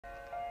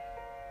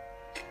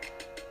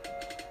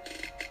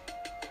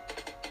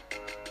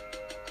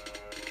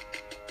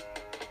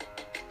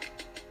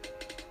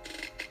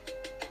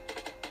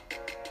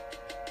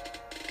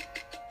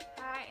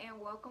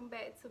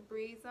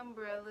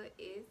umbrella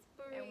is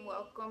free. And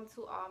welcome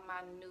to all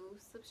my new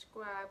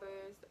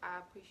subscribers. I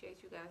appreciate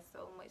you guys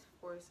so much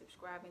for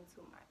subscribing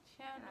to my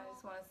channel. I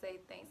just want to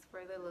say thanks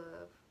for the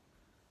love.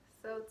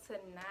 So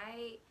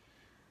tonight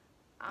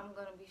I'm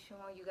gonna be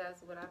showing you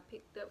guys what I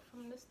picked up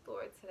from the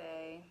store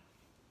today.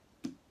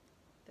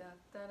 Dun,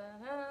 dun,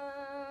 dun,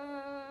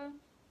 dun.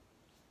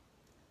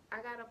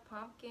 I got a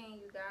pumpkin,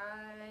 you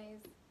guys.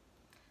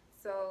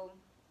 So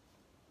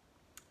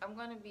I'm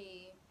gonna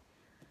be,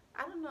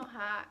 I don't know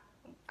how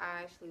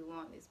I actually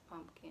want this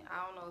pumpkin.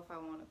 I don't know if I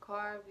want to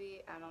carve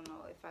it. I don't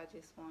know if I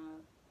just want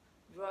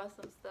to draw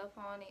some stuff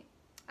on it.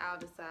 I'll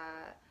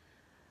decide.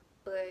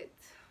 But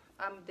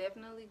I'm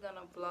definitely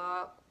gonna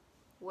vlog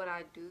what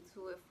I do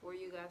to it for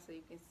you guys so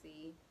you can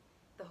see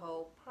the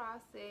whole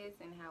process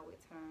and how it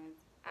turns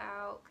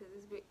out, because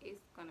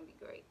it's gonna be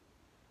great.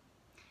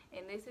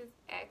 And this is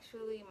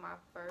actually my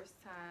first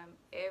time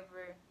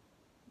ever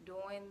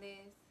doing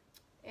this.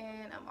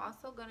 And I'm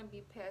also gonna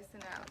be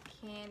passing out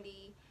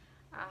candy.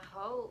 I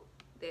hope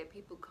that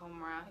people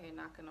come around here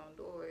knocking on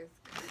doors.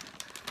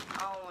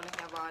 I don't want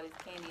to have all this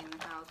candy in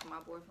the house. My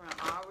boyfriend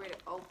already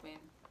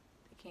opened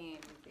the candy.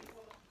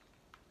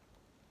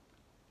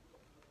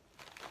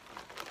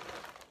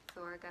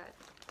 So I got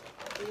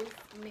this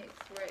mix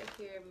right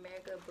here,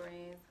 Mega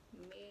Brands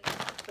mix.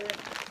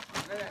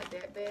 I got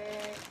that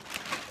bag.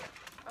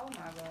 Oh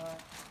my god.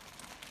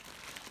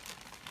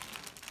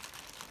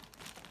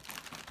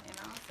 And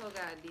I also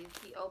got this.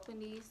 He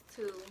opened these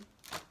too.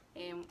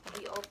 And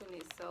he opened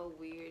it so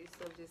weird.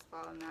 Stuff just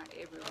falling out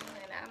everywhere.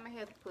 And I'm gonna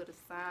have to put a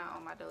sign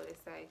on my door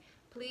that say,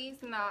 please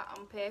not,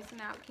 I'm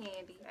passing out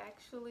candy.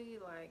 Actually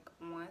like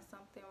 1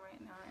 something right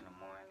now in the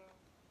morning.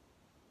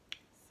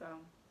 So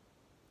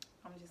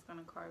I'm just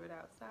gonna carve it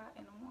outside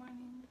in the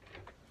morning.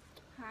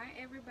 Hi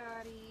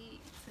everybody.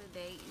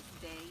 Today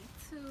is day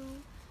 2.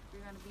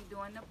 We're gonna be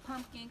doing the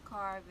pumpkin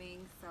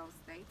carving, so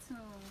stay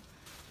tuned.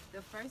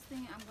 The first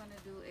thing I'm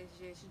gonna do is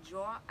just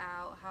draw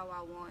out how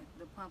I want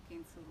the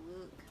pumpkin to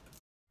look.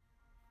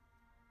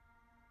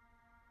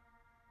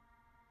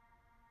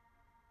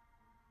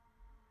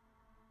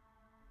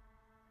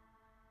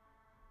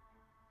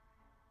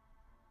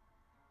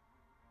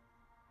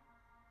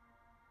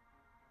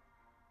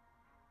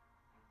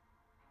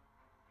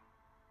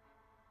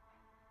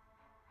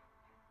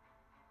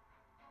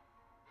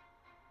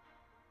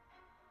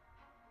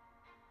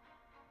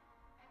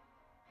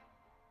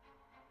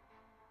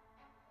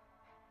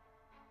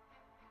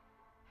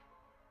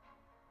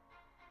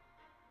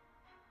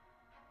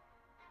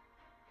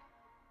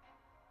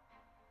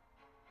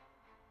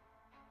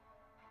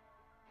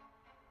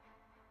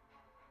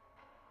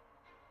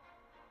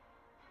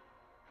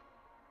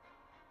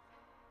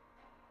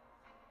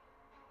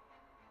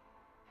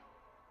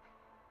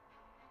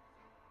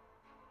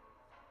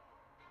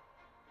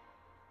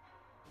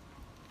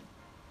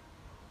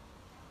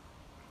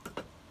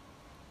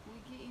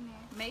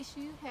 Make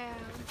sure you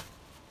have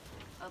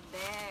a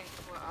bag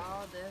for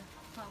all the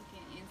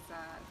pumpkin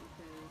inside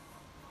because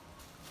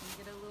it can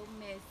get a little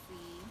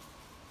messy.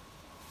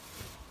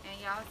 And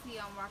y'all see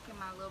I'm rocking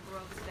my little bro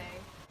today.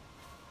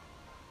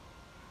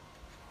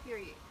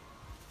 Period.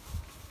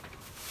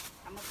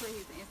 I'm gonna put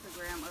his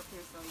Instagram up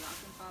here so y'all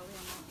can follow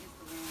him on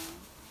Instagram.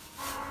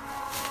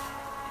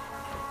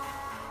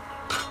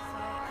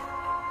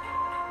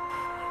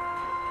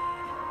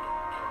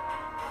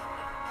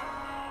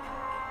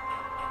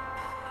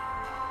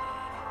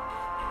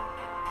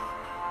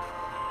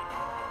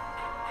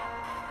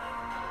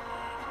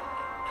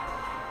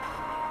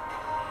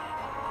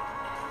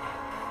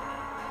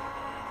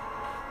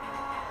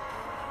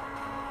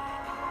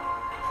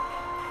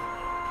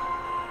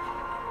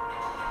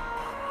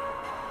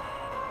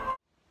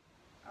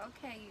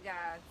 Okay, you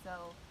guys,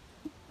 so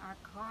I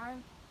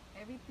carved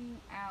everything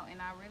out,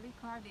 and I really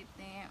carved it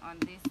thin on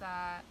this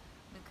side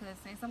because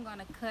since I'm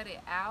gonna cut it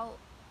out,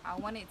 I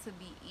want it to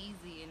be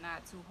easy and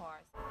not too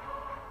hard.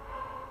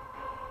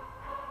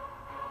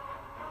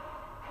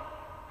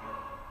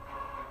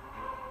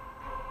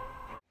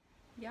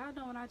 Y'all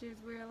know what I just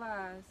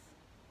realized?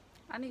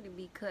 I need to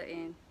be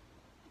cutting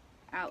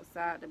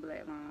outside the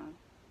black line.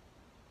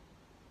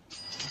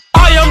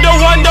 I am the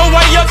one, the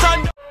way you're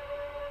trying.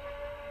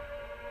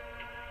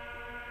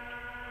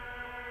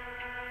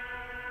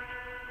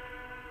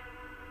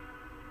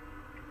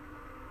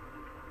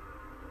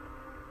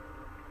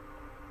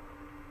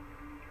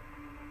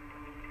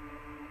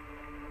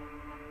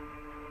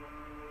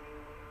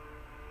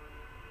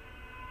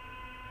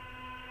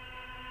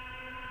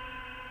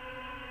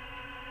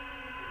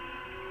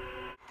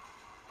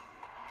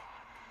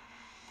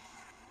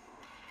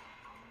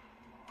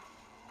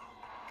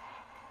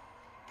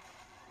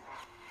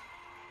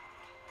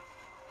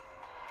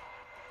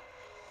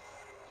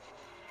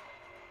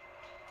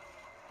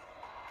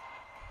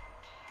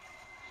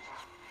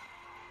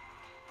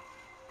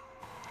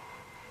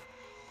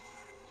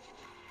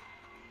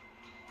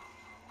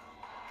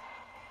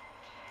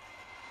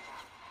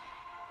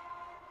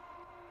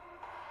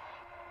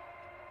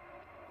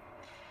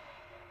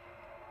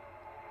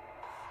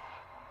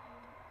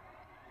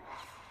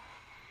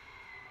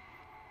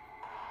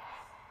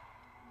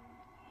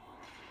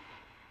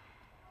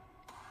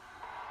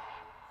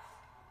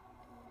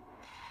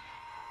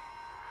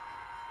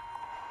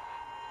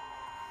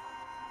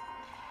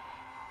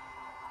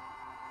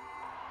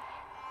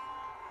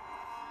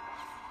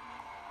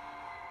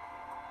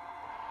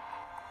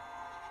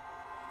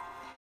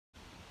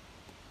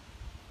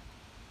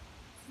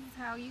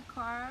 how you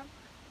carve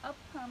a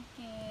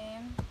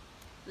pumpkin.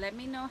 Let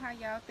me know how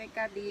y'all think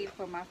I did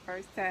for my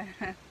first time,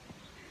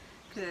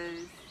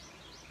 because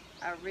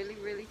I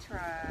really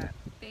tried.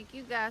 Thank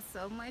you guys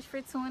so much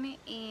for tuning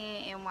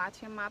in and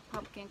watching my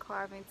pumpkin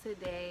carving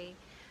today.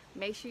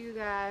 Make sure you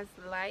guys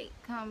like,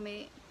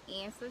 comment,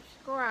 and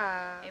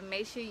subscribe. And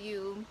make sure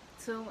you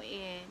tune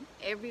in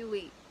every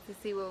week to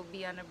see what will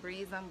be on the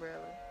Breeze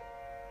umbrella.